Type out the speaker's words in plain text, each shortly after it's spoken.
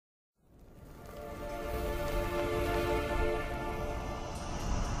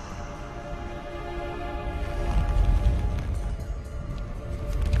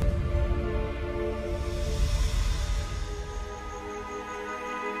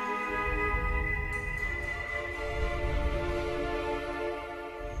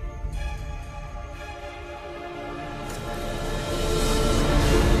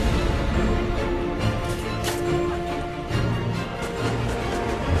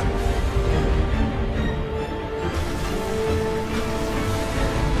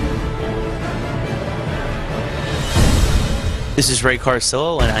This is Ray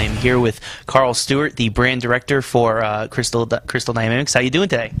Carcillo, and I am here with Carl Stewart, the brand director for Crystal Dynamics. How you doing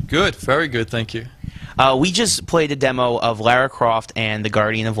today? Good, very good, thank you. We just played a demo of Lara Croft and the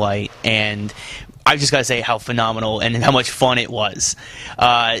Guardian of Light, and I just got to say how phenomenal and how much fun it was.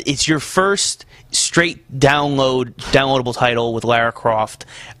 It's your first straight downloadable title with Lara Croft.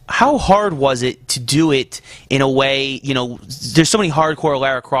 How hard was it to do it in a way, you know, there's so many hardcore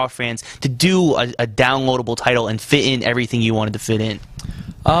Lara Croft fans, to do a downloadable title and fit in everything you wanted to fit in?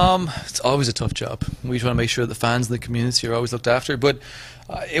 It's always a tough job. We try to make sure the fans and the community are always looked after, but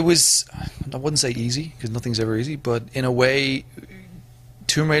it was, I wouldn't say easy, because nothing's ever easy, but in a way,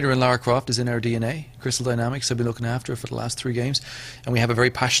 Tomb Raider and Lara Croft is in our DNA. Crystal Dynamics have been looking after it for the last 3 games, and we have a very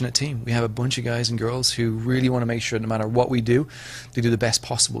passionate team. We have a bunch of guys and girls who really want to make sure no matter what we do, they do the best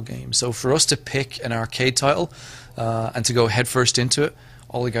possible game. So for us to pick an arcade title and to go headfirst into it,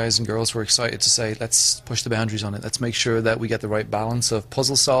 all the guys and girls were excited to say, let's push the boundaries on it. Let's make sure that we get the right balance of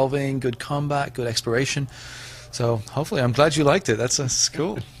puzzle solving, good combat, good exploration. So hopefully, I'm glad you liked it. That's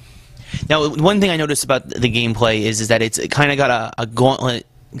cool. Now, one thing I noticed about the gameplay is that it's kind of got a gauntlet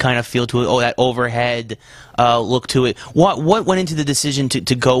kind of feel to it, that overhead look to it. What went into the decision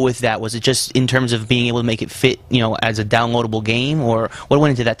to go with that? Was it just in terms of being able to make it fit, you know, as a downloadable game, or what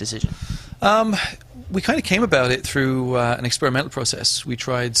went into that decision? We kind of came about it through an experimental process. We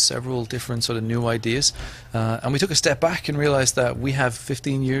tried several different sort of new ideas, and we took a step back and realized that we have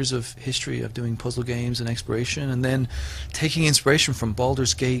 15 years of history of doing puzzle games and exploration, and then taking inspiration from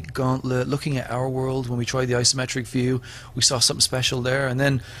Baldur's Gate, Gauntlet, looking at our world. When we tried the isometric view, we saw something special there, and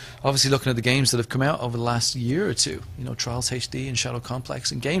then obviously looking at the games that have come out over the last year or two, you know, Trials HD and Shadow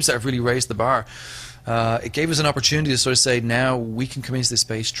Complex, and games that have really raised the bar. It gave us an opportunity to sort of say, now we can come into this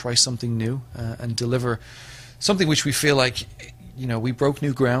space, try something new, and deliver something which we feel like, you know, we broke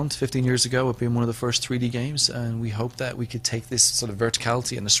new ground 15 years ago with being one of the first 3D games, and we hope that we could take this sort of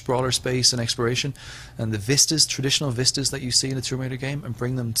verticality and the sprawler space and exploration and the vistas, traditional vistas that you see in a Tomb Raider game, and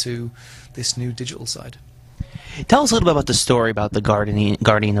bring them to this new digital side. Tell us a little bit about the story about the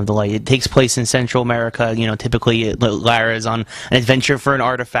Guardian of the Light. It takes place in Central America. You know, typically Lara is on an adventure for an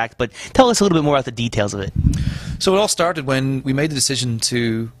artifact, but tell us a little bit more about the details of it. So it all started when we made the decision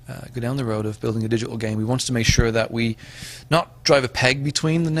to go down the road of building a digital game. We wanted to make sure that we not drive a peg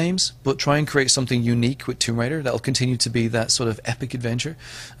between the names, but try and create something unique with Tomb Raider that will continue to be that sort of epic adventure.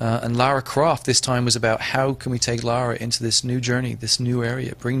 And Lara Croft this time was about how can we take Lara into this new journey, this new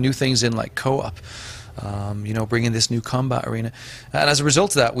area, bring new things in like co-op. You know, bring in this new combat arena. And as a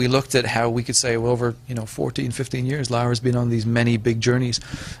result of that, we looked at how we could say, well, over, you know, 14, 15 years, Lara's been on these many big journeys.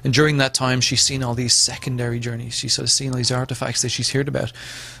 And during that time, she's seen all these secondary journeys. She's sort of seen all these artifacts that she's heard about.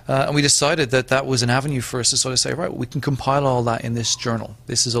 And we decided that that was an avenue for us to sort of say, right, we can compile all that in this journal.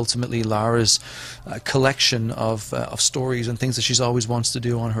 This is ultimately Lara's collection of stories and things that she's always wants to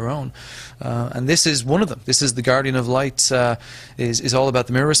do on her own. And this is one of them. This is the Guardian of Light, is all about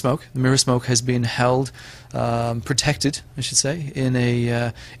the Mirror of Smoke. The Mirror of Smoke has been held, protected, I should say, in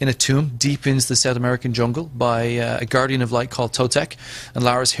a tomb deep into the South American jungle by a Guardian of Light called Totek. And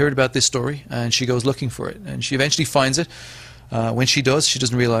Lara's heard about this story, and she goes looking for it, and she eventually finds it. When she does, she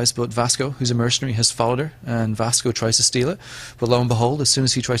doesn't realize, but Vasco, who's a mercenary, has followed her, and Vasco tries to steal it. But lo and behold, as soon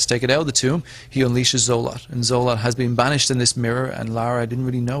as he tries to take it out of the tomb, he unleashes Zolot. And Zolot has been banished in this mirror, and Lara didn't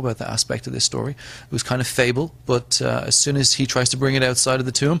really know about that aspect of this story. It was kind of fable, but as soon as he tries to bring it outside of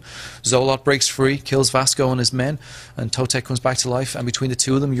the tomb, Zolot breaks free, kills Vasco and his men, and Totek comes back to life. And between the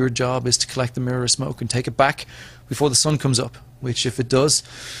two of them, your job is to collect the Mirror of Smoke and take it back before the sun comes up, which, if it does,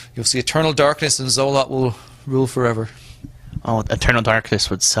 you'll see eternal darkness, and Zolot will rule forever. Oh, eternal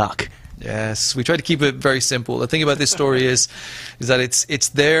darkness would suck. Yes, we try to keep it very simple. The thing about this story is that it's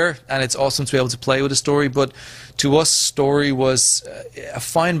there, and it's awesome to be able to play with a story, but to us, story was a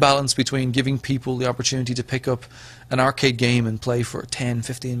fine balance between giving people the opportunity to pick up an arcade game and play for 10,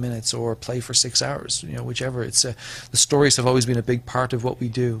 15 minutes, or play for 6 hours, you know, whichever. It's the stories have always been a big part of what we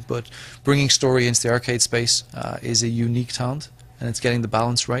do, but bringing story into the arcade space is a unique talent. And it's getting the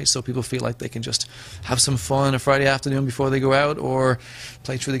balance right, so people feel like they can just have some fun a Friday afternoon before they go out, or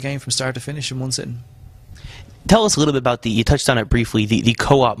play through the game from start to finish in one sitting. Tell us a little bit about you touched on it briefly, the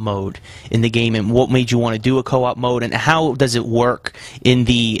co-op mode in the game, and what made you want to do a co-op mode, and how does it work in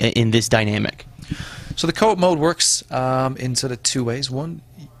this dynamic? So the co-op mode works in sort of 2 ways. One,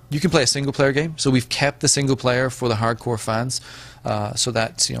 you can play a single-player game, so we've kept the single-player for the hardcore fans, so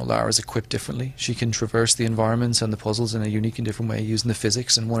that, you know, Lara's equipped differently. She can traverse the environments and the puzzles in a unique and different way using the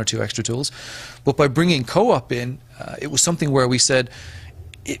physics and 1 or 2 extra tools. But by bringing co-op in, it was something where we said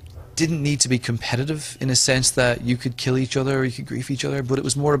it didn't need to be competitive in a sense that you could kill each other or you could grief each other, but it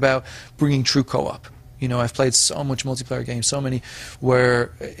was more about bringing true co-op. You know, I've played so much multiplayer games, so many,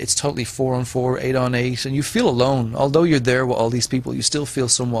 where it's totally 4-on-4, 8-on-8, and you feel alone. Although you're there with all these people, you still feel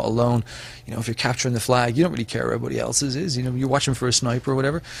somewhat alone. You know, if you're capturing the flag, you don't really care where everybody else's is. You know, you're watching for a sniper or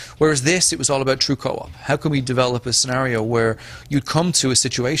whatever. Whereas this, it was all about true co-op. How can we develop a scenario where you'd come to a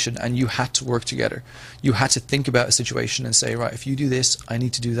situation and you had to work together? You had to think about a situation and say, right, if you do this, I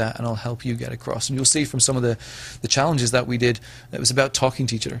need to do that, and I'll help you get across. And you'll see from some of the challenges that we did, it was about talking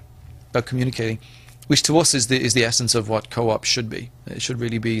to each other, about communicating, which to us is the essence of what co-op should be. It should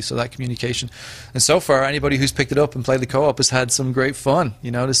really be, so that communication. And so far, anybody who's picked it up and played the co-op has had some great fun.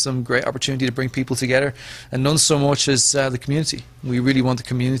 You know, there's some great opportunity to bring people together, and none so much as the community. We really want the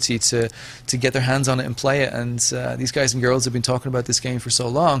community to get their hands on it and play it, and these guys and girls have been talking about this game for so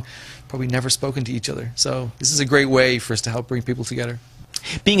long, probably never spoken to each other. So this is a great way for us to help bring people together.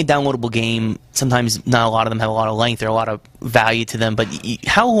 Being a downloadable game, sometimes not a lot of them have a lot of length or a lot of value to them, but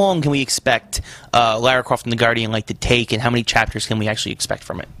how long can we expect Lara Croft and the Guardian to take, and how many chapters can we actually expect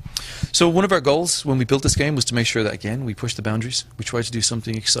from it? So one of our goals when we built this game was to make sure that, again, we pushed the boundaries. We tried to do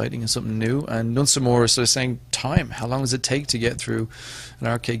something exciting and something new, and none so more sort of saying time. How long does it take to get through an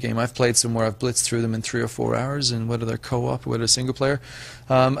arcade game? I've played some where I've blitzed through them in 3 or 4 hours, and whether they're co-op or whether they're single player.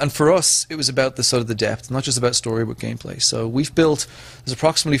 And for us, it was about the sort of the depth, not just about story but gameplay. So we've built, there's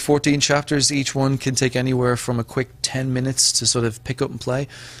approximately 14 chapters. Each one can take anywhere from a quick 10 minutes to sort of pick up and play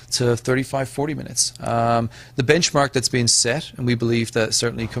to 35, 40 minutes. The benchmark that's been set, and we believe that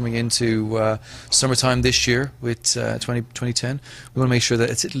certainly coming into summertime this year with 2010, we want to make sure that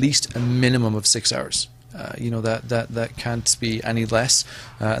it's at least a minimum of 6 hours. You know, that can't be any less,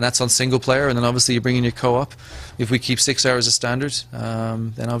 and that's on single player. And then obviously you bring in your co-op. If we keep 6 hours as standard,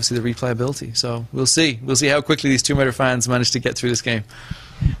 then obviously the replayability. So we'll see how quickly these Tomb Raider fans manage to get through this game.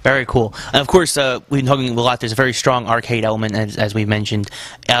 Very cool. And of course, we've been talking a lot. There's a very strong arcade element, as we mentioned.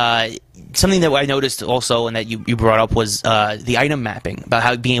 Something that I noticed also, and that you brought up, was the item mapping, about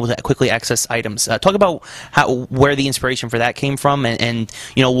how being able to quickly access items. Talk about where the inspiration for that came from, and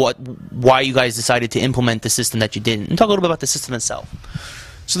you know why you guys decided to implement the system that you did, and talk a little bit about the system itself.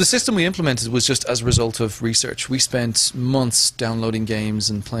 So the system we implemented was just as a result of research. We spent months downloading games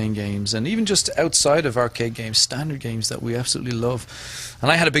and playing games, and even just outside of arcade games, standard games that we absolutely love. And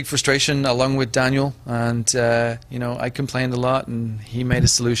I had a big frustration along with Daniel, and you know, I complained a lot, and he made a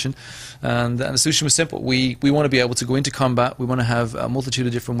solution. And the solution was simple. We want to be able to go into combat. We want to have a multitude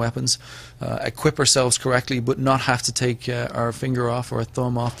of different weapons, equip ourselves correctly, but not have to take our finger off or a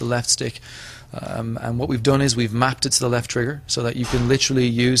thumb off the left stick. And what we've done is we've mapped it to the left trigger so that you can literally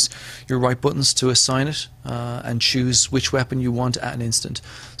use your right buttons to assign it and choose which weapon you want at an instant.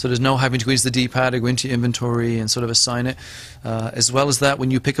 So there's no having to go into the D-pad or go into your inventory and sort of assign it. As well as that,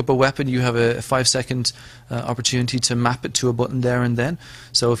 when you pick up a weapon, you have a 5-second opportunity to map it to a button there and then.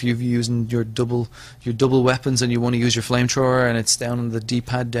 So if you're using your double weapons and you want to use your flamethrower and it's down on the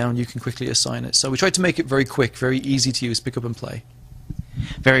D-pad down, you can quickly assign it. So we tried to make it very quick, very easy to use, pick up and play.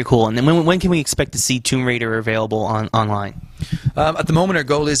 Very cool. And then when can we expect to see Tomb Raider available online? At the moment, our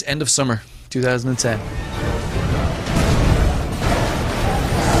goal is end of summer 2010.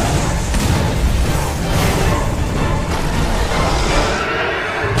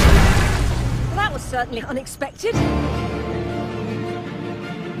 Well, that was certainly unexpected.